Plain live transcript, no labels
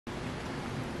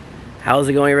How's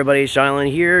it going, everybody? Shaun Allen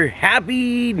here.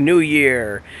 Happy New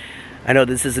Year! I know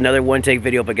this is another one-take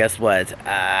video, but guess what?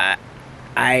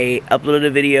 I uploaded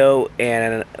a video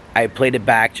and I played it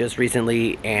back just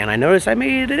recently, and I noticed I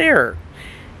made an error.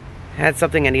 I had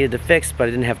something I needed to fix, but I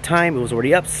didn't have time. It was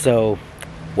already up, so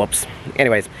whoops.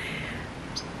 Anyways,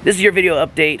 this is your video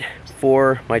update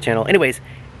for my channel. Anyways,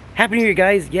 Happy New Year,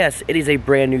 guys. Yes, it is a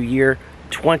brand new year,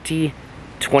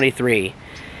 2023.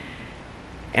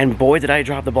 And boy, did I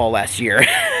drop the ball last year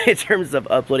in terms of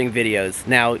uploading videos.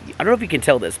 Now, I don't know if you can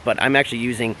tell this, but I'm actually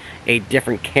using a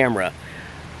different camera.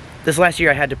 This last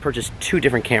year, I had to purchase 2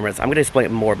 different cameras. I'm going to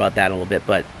explain more about that in a little bit,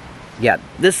 but yeah,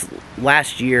 this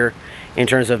last year, in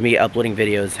terms of me uploading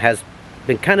videos, has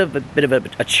been kind of a bit of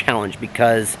a challenge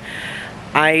because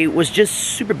I was just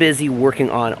super busy working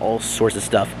on all sorts of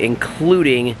stuff,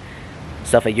 including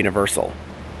stuff at Universal.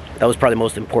 That was probably the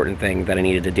most important thing that I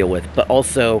needed to deal with, but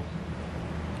also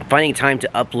finding time to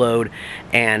upload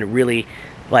and really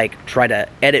like try to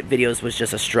edit videos was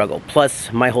just a struggle.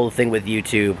 Plus, my whole thing with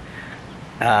YouTube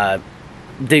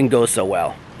didn't go so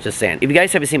well. Just saying. If you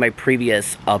guys haven't seen my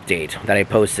previous update that I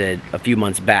posted a few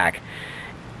months back,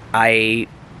 I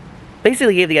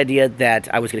basically gave the idea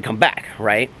that I was going to come back,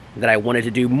 right? That I wanted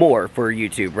to do more for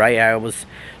YouTube, right? I was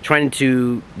trying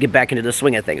to get back into the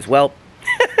swing of things. Well,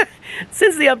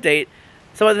 since the update,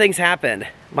 some other things happened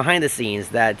behind the scenes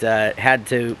that I had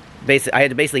to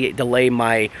basically delay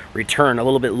my return a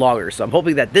little bit longer. So I'm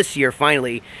hoping that this year,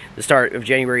 finally, the start of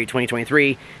January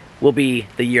 2023, will be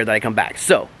the year that I come back.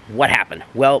 So, what happened?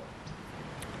 Well,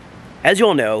 as you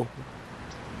all know,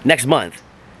 next month,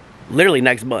 literally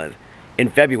next month, in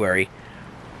February,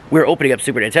 we're opening up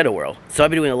Super Nintendo World. So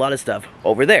I've been doing a lot of stuff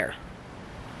over there.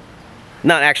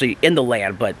 Not actually in the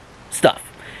land, but stuff.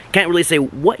 Can't really say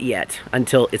what yet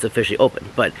until it's officially open,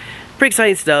 but pretty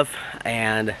exciting stuff,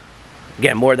 and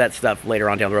again, more of that stuff later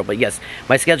on down the road. But yes,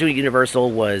 my schedule at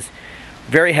Universal was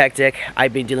very hectic.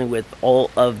 I've been dealing with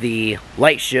all of the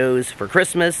light shows for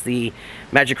Christmas, the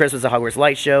Magic Christmas at Hogwarts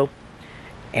Light Show,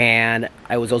 and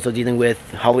I was also dealing with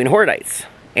Halloween Horror Nights.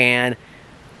 And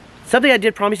something I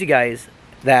did promise you guys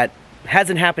that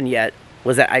hasn't happened yet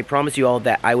was that I promised you all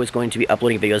that I was going to be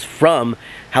uploading videos from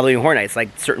Halloween Horror Nights,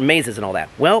 like certain mazes and all that.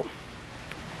 Well,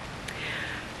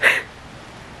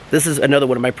 this is another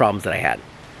one of my problems that I had.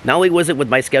 Not only was it with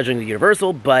my scheduling at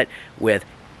Universal, but with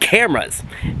cameras.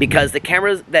 Because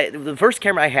the first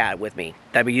camera I had with me,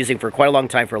 that I've been using for quite a long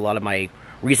time for a lot of my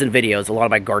recent videos, a lot of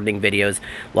my gardening videos,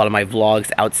 a lot of my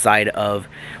vlogs outside of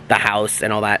the house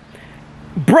and all that,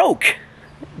 broke.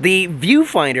 The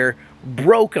viewfinder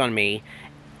broke on me.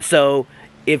 So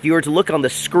if you were to look on the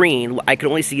screen, I could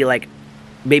only see like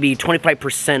maybe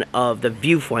 25% of the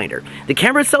viewfinder. The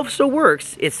camera itself still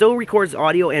works. It still records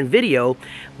audio and video,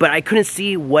 but I couldn't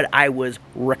see what I was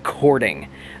recording.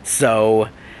 So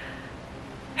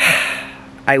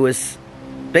I was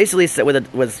basically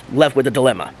was left with a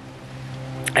dilemma.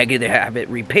 I could either have it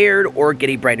repaired or get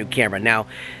a brand new camera. Now,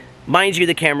 mind you,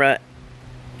 the camera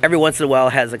every once in a while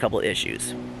has a couple of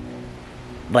issues.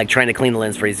 Like trying to clean the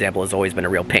lens, for example, has always been a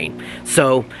real pain.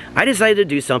 So I decided to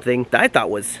do something that I thought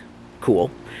was cool,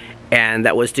 and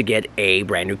that was to get a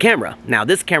brand new camera. Now,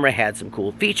 this camera had some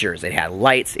cool features. It had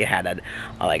lights, it had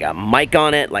like a mic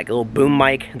on it, like a little boom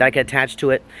mic that I could attach to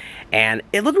it, and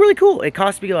it looked really cool. It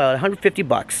cost me about 150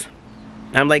 bucks.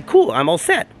 I'm like, cool, I'm all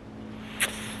set.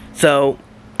 So,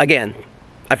 again,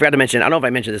 I forgot to mention, I don't know if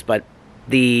I mentioned this, but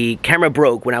the camera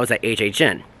broke when I was at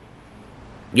HHN.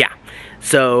 Yeah,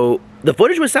 so the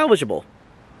footage was salvageable,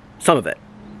 some of it.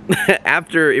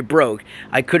 After it broke,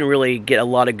 I couldn't really get a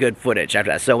lot of good footage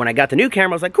after that. So when I got the new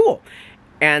camera, I was like, cool.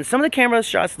 And some of the camera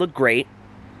shots looked great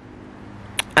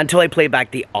until I played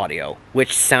back the audio,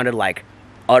 which sounded like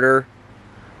utter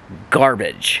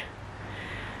garbage.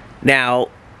 Now,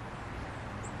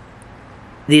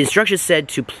 the instructions said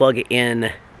to plug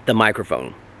in the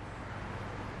microphone.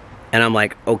 And I'm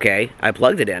like, okay, I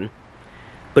plugged it in.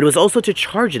 But it was also to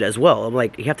charge it as well. I'm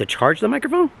like, you have to charge the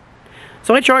microphone?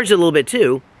 So I charged it a little bit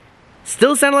too.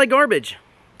 Still sounded like garbage.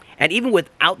 And even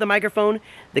without the microphone,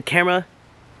 the camera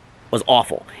was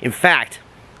awful. In fact,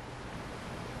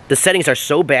 the settings are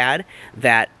so bad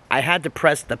that I had to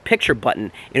press the picture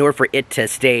button in order for it to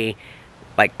stay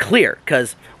like clear.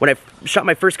 Because when I shot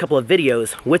my first couple of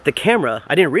videos with the camera,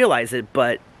 I didn't realize it,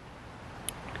 but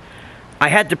I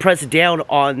had to press down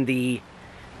on the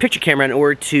picture camera in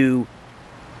order to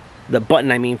the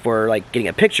button, I mean, for like getting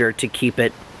a picture to keep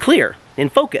it clear in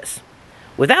focus.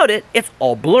 Without it, it's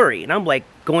all blurry. And I'm like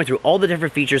going through all the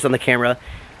different features on the camera.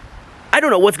 I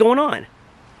don't know what's going on.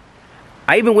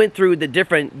 I even went through the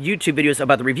different YouTube videos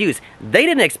about the reviews. They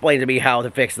didn't explain to me how to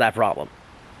fix that problem.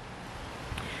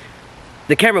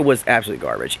 the camera was absolute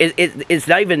garbage. It's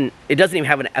not even, it doesn't even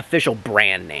have an official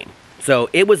brand name. So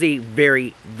it was a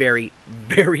very, very,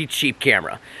 very cheap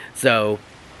camera. So,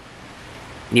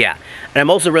 yeah. And I'm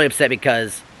also really upset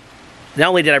because not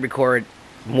only did I record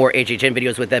more HHN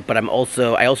videos with it, but I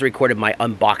also recorded my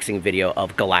unboxing video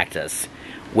of Galactus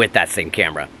with that same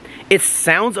camera. It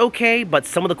sounds okay, but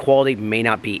some of the quality may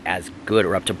not be as good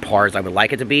or up to par as I would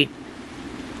like it to be.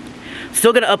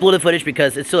 Still gonna upload the footage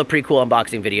because it's still a pretty cool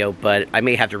unboxing video, but I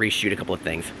may have to reshoot a couple of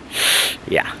things.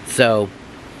 Yeah, so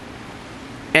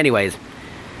anyways,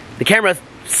 the camera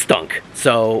stunk,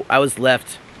 so I was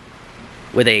left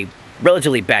with a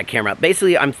relatively bad camera.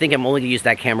 Basically, I'm thinking I'm only gonna use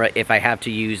that camera if I have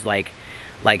to use like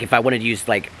if I wanted to use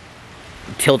like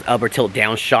tilt up or tilt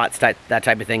down shots, that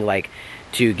type of thing, like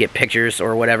to get pictures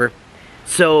or whatever.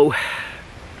 So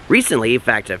recently, in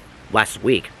fact, last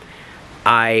week,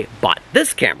 I bought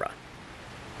this camera.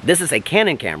 This is a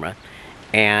Canon camera,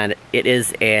 and it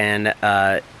is an,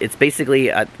 it's basically,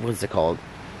 what is it called?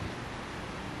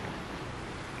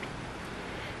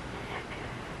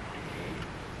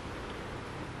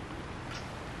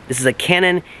 This is a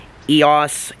Canon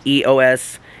EOS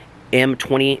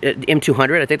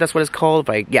M200, I think that's what it's called.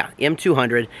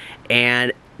 M200,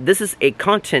 and this is a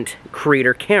content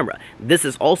creator camera. This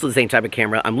is also the same type of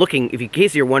camera. I'm looking, in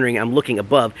case you're wondering, I'm looking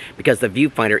above because the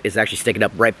viewfinder is actually sticking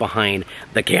up right behind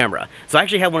the camera. So I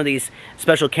actually have one of these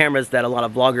special cameras that a lot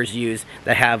of vloggers use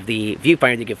that have the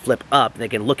viewfinder that can flip up and they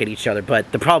can look at each other.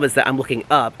 But the problem is that I'm looking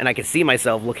up and I can see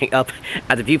myself looking up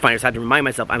at the viewfinder, so I have to remind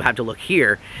myself I have to look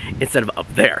here instead of up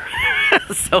there.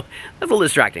 So that's a little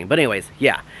distracting. But anyways,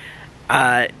 yeah.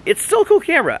 It's still a cool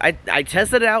camera. I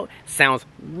tested it out. Sounds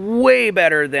way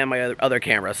better than my other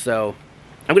camera, so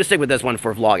I'm going to stick with this one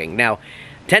for vlogging. Now,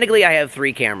 technically I have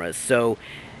 3 cameras, so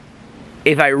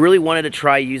if I really wanted to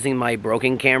try using my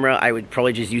broken camera, I would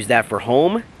probably just use that for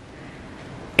home.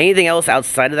 Anything else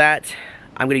outside of that,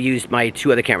 I'm going to use my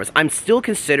 2 other cameras. I'm still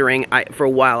considering, for a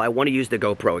while, I want to use the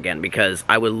GoPro again, because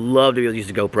I would love to be able to use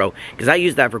the GoPro, because I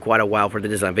used that for quite a while for the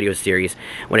design video series,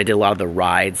 when I did a lot of the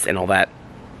rides and all that.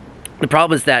 The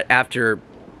problem is that after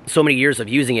so many years of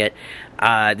using it,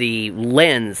 the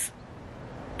lens,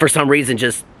 for some reason,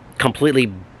 just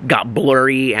completely got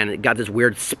blurry and it got this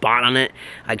weird spot on it.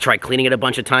 I tried cleaning it a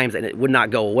bunch of times and it would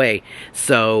not go away.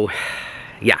 So,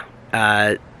 yeah,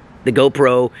 the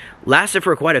GoPro lasted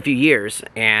for quite a few years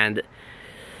and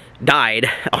died.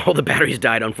 All the batteries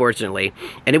died, unfortunately.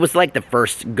 And it was like the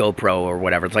first GoPro or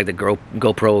whatever. It's like the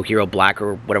GoPro Hero Black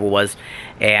or whatever it was.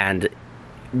 And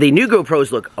the new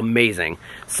GoPros look amazing,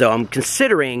 so I'm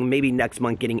considering maybe next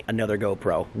month getting another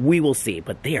GoPro. We will see,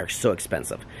 but they are so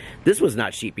expensive. This was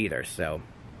not cheap either, so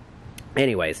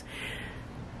anyways,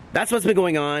 that's what's been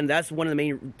going on. That's two of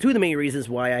the main reasons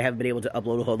why I haven't been able to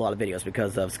upload a whole lot of videos,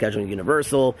 because of scheduling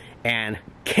Universal and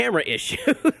camera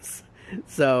issues.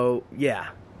 So, yeah.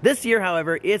 This year,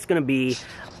 however, it's going to be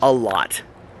a lot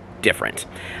different.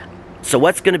 So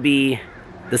what's going to be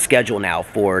the schedule now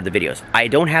for the videos? I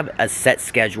don't have a set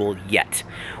schedule yet.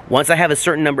 Once I have a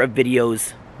certain number of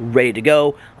videos ready to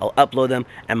go, I'll upload them.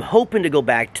 I'm hoping to go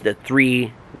back to the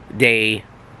 3-day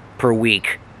per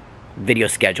week video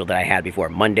schedule that I had before,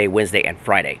 Monday, Wednesday, and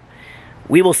Friday.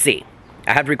 We will see.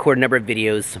 I have to record a number of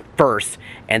videos first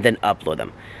and then upload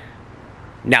them.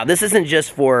 Now, this isn't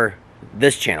just for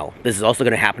this channel. This is also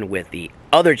going to happen with the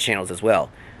other channels as well.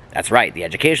 That's right, the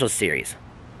educational series,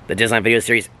 the design video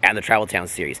series, and the travel town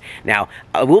series. Now,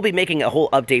 I will be making a whole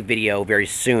update video very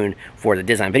soon for the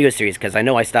design video series, because I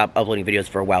know I stopped uploading videos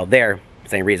for a while there.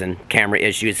 Same reason, camera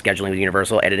issues, scheduling with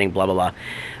Universal, editing, blah, blah, blah.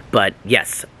 But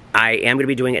yes, I am going to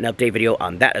be doing an update video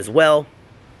on that as well.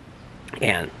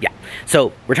 And yeah,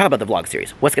 so we're talking about the vlog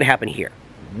series. What's going to happen here?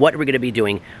 What are we going to be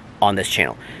doing on this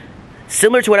channel?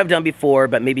 Similar to what I've done before,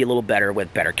 but maybe a little better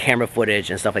with better camera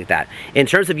footage and stuff like that. In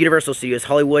terms of Universal Studios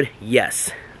Hollywood,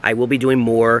 yes, I will be doing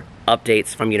more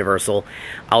updates from Universal.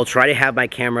 I'll try to have my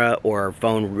camera or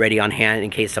phone ready on hand in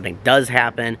case something does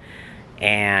happen,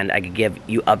 and I can give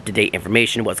you up-to-date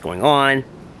information, what's going on,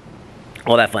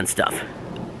 all that fun stuff.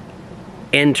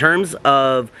 In terms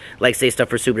of, like, say, stuff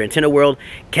for Super Nintendo World,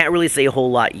 can't really say a whole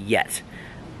lot yet.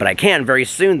 But I can very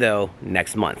soon, though,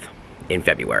 next month, in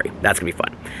February. That's going to be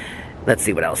fun. Let's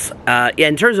see what else.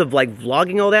 In terms of, like,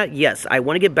 vlogging all that, yes, I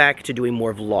want to get back to doing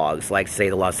more vlogs, like, say,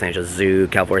 the Los Angeles Zoo,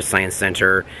 California Science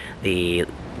Center, the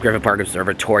Griffith Park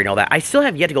Observatory, and all that. I still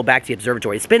have yet to go back to the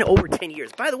observatory. It's been over 10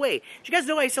 years. By the way, did you guys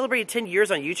know I celebrated 10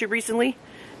 years on YouTube recently?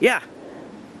 Yeah.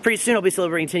 Pretty soon I'll be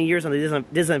celebrating 10 years on the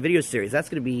design video series. That's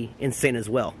going to be insane as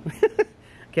well.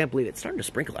 Can't believe it. It's starting to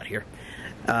sprinkle out here.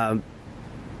 But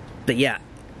yeah,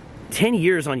 10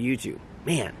 years on YouTube.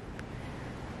 Man.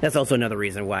 That's also another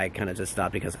reason why I kind of just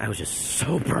stopped, because I was just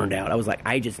so burned out. I was like,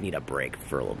 I just need a break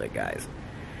for a little bit, guys.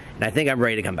 And I think I'm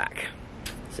ready to come back.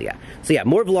 So yeah,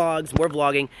 more vlogs, more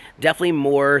vlogging, definitely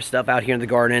more stuff out here in the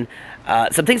garden.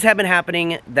 Some things have been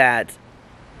happening that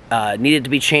needed to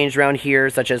be changed around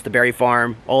here, such as the berry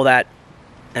farm, all that,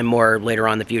 and more later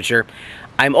on in the future.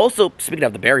 I'm also, speaking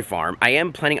of the berry farm, I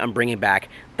am planning on bringing back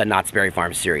the Knott's Berry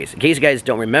Farm series. In case you guys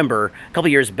don't remember, a couple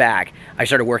years back, I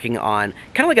started working on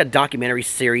kind of like a documentary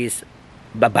series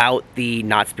about the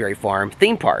Knott's Berry Farm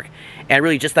theme park, and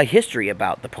really just the history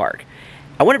about the park.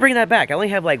 I want to bring that back. I only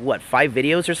have like, what, 5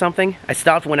 videos or something? I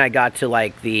stopped when I got to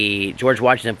like the George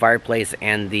Washington fireplace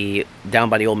and the down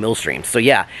by the old mill stream. So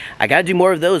yeah, I got to do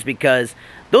more of those because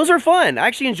those are fun. I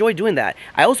actually enjoy doing that.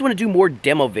 I also want to do more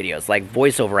demo videos, like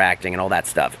voiceover acting and all that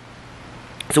stuff.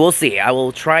 So we'll see. I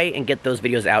will try and get those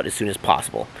videos out as soon as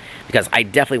possible, because I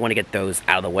definitely want to get those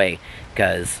out of the way,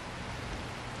 because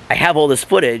I have all this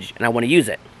footage and I want to use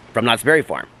it from Knott's Berry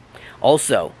Farm.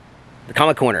 Also, the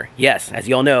Comic Corner. Yes, as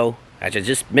you all know, as I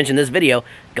just mentioned in this video,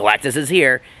 Galactus is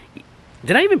here.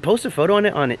 Did I even post a photo on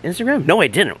it on Instagram? No, I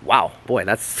didn't. Wow, boy,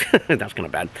 that's that's kind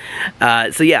of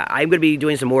bad. So yeah, I'm going to be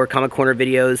doing some more Comic Corner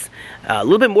videos, a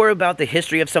little bit more about the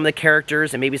history of some of the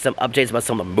characters, and maybe some updates about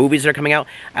some of the movies that are coming out.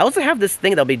 I also have this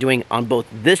thing that I'll be doing on both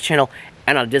this channel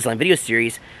and on a Disneyland video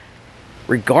series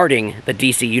regarding the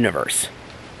DC universe.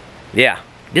 Yeah,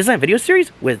 Disneyland video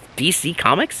series with DC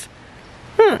Comics?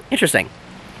 Interesting.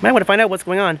 Might want to find out what's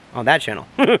going on that channel.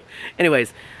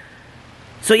 Anyways.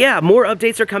 So yeah, more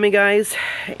updates are coming, guys,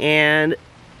 and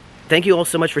thank you all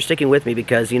so much for sticking with me,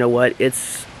 because you know what,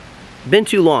 it's been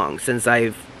too long since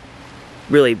I've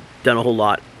really done a whole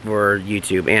lot for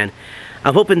YouTube, and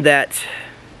I'm hoping that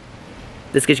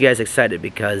this gets you guys excited,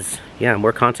 because yeah,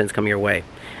 more content's coming your way.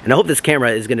 And I hope this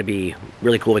camera is going to be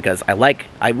really cool, because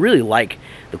I really like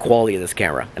the quality of this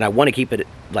camera, and I want to keep it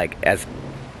like as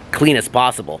clean as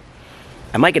possible.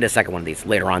 I might get a second one of these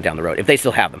later on down the road, if they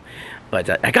still have them.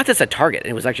 But I got this at Target,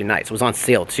 and it was actually nice. It was on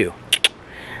sale, too.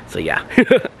 So, yeah.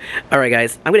 Alright,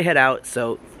 guys. I'm going to head out.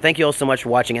 So, thank you all so much for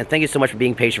watching, and thank you so much for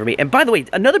being patient for me. And by the way,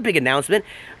 another big announcement.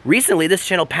 Recently, this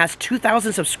channel passed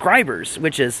 2,000 subscribers,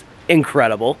 which is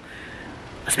incredible.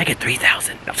 Let's make it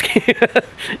 3,000. No, I'm just kidding.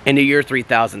 In the year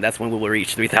 3,000, that's when we will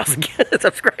reach 3,000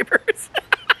 subscribers.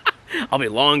 I'll be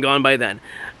long gone by then.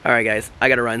 Alright guys, I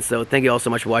gotta run, so thank you all so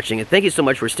much for watching, and thank you so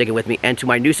much for sticking with me, and to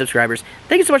my new subscribers,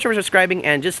 thank you so much for subscribing,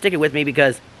 and just sticking with me,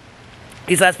 because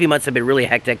these last few months have been really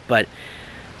hectic, but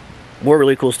more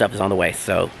really cool stuff is on the way,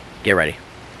 so get ready,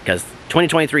 because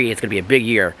 2023 is gonna be a big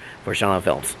year for Shaun Allen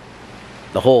Films.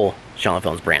 The whole Shaun Allen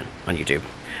Films brand on YouTube.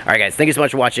 Alright guys, thank you so much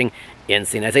for watching, and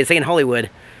seeing, as they say in Hollywood,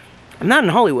 I'm not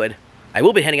in Hollywood. I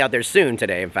will be heading out there soon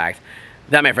today, in fact.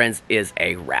 That, my friends, is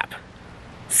a wrap.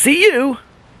 See you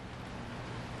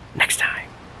next time.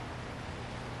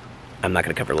 I'm not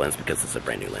going to cover lens because it's a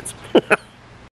brand new lens.